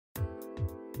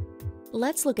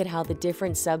Let's look at how the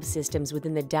different subsystems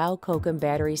within the Dow-Cokum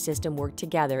battery system work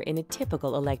together in a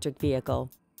typical electric vehicle.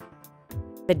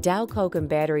 The Dow-Cokum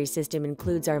battery system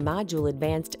includes our module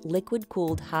advanced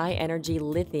liquid-cooled high-energy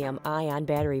lithium-ion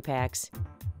battery packs,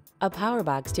 a power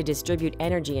box to distribute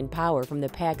energy and power from the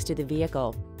packs to the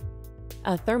vehicle,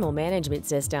 a thermal management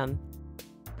system,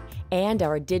 and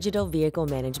our digital vehicle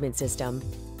management system.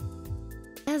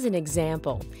 As an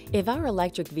example, if our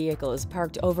electric vehicle is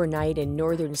parked overnight in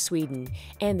northern Sweden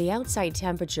and the outside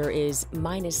temperature is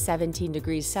minus 17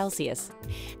 degrees Celsius,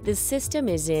 the system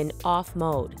is in off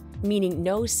mode, meaning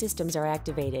no systems are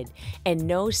activated and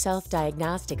no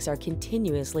self-diagnostics are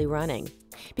continuously running.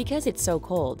 Because it's so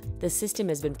cold, the system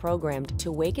has been programmed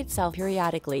to wake itself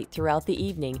periodically throughout the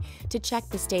evening to check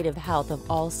the state of health of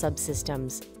all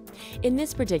subsystems. In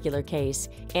this particular case,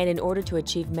 and in order to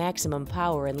achieve maximum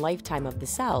power and lifetime of the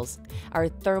cells, our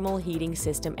thermal heating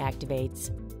system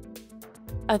activates.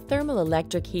 A thermal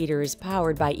electric heater is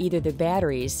powered by either the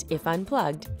batteries, if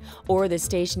unplugged, or the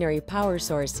stationary power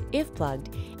source, if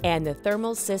plugged, and the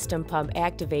thermal system pump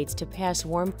activates to pass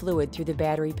warm fluid through the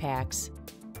battery packs.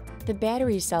 The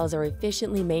battery cells are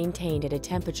efficiently maintained at a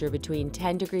temperature between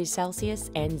 10 degrees Celsius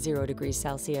and 0 degrees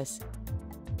Celsius.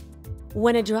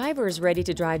 When a driver is ready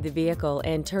to drive the vehicle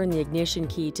and turn the ignition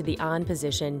key to the on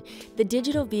position, the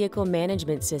digital vehicle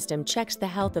management system checks the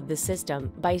health of the system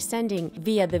by sending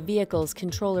via the vehicle's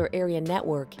controller area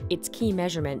network its key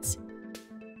measurements.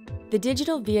 The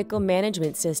digital vehicle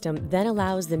management system then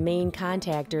allows the main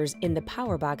contactors in the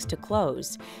power box to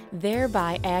close,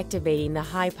 thereby activating the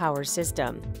high power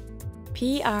system.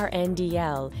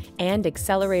 PRNDL and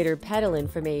accelerator pedal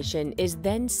information is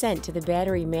then sent to the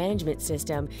battery management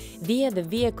system via the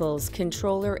vehicle's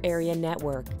controller area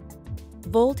network.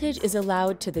 Voltage is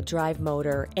allowed to the drive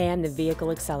motor and the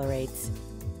vehicle accelerates.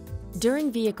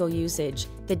 During vehicle usage,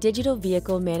 the digital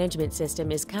vehicle management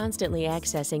system is constantly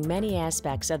accessing many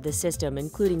aspects of the system,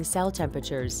 including cell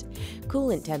temperatures,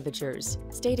 coolant temperatures,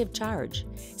 state of charge,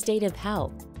 state of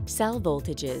health, cell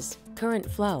voltages, current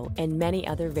flow, and many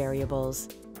other variables.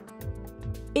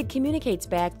 It communicates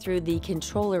back through the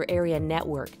controller area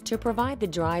network to provide the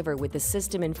driver with the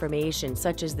system information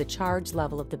such as the charge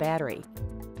level of the battery.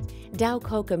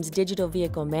 Dow-Cokum's digital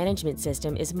vehicle management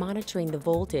system is monitoring the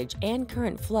voltage and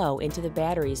current flow into the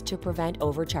batteries to prevent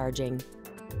overcharging.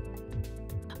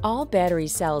 All battery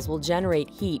cells will generate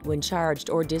heat when charged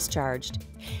or discharged.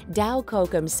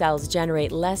 Dow-Cokum cells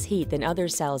generate less heat than other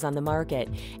cells on the market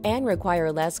and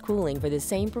require less cooling for the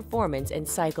same performance and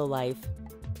cycle life.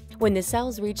 When the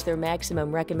cells reach their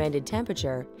maximum recommended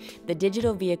temperature, the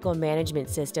digital vehicle management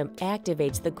system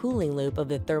activates the cooling loop of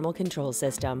the thermal control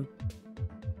system.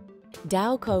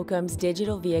 Dow-Cokum's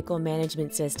digital vehicle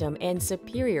management system and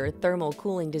superior thermal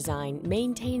cooling design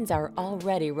maintains our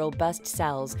already robust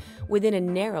cells within a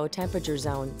narrow temperature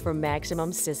zone for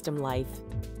maximum system life.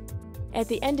 At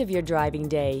the end of your driving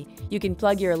day, you can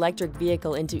plug your electric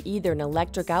vehicle into either an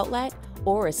electric outlet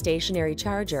or a stationary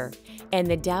charger, and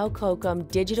the Dow-Cokum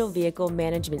digital vehicle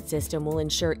management system will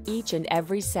ensure each and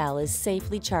every cell is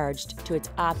safely charged to its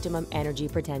optimum energy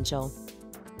potential.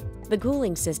 The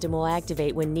cooling system will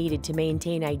activate when needed to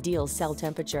maintain ideal cell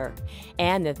temperature,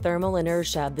 and the thermal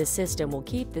inertia of the system will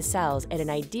keep the cells at an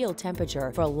ideal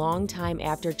temperature for a long time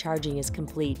after charging is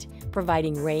complete,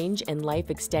 providing range and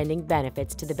life-extending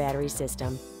benefits to the battery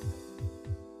system.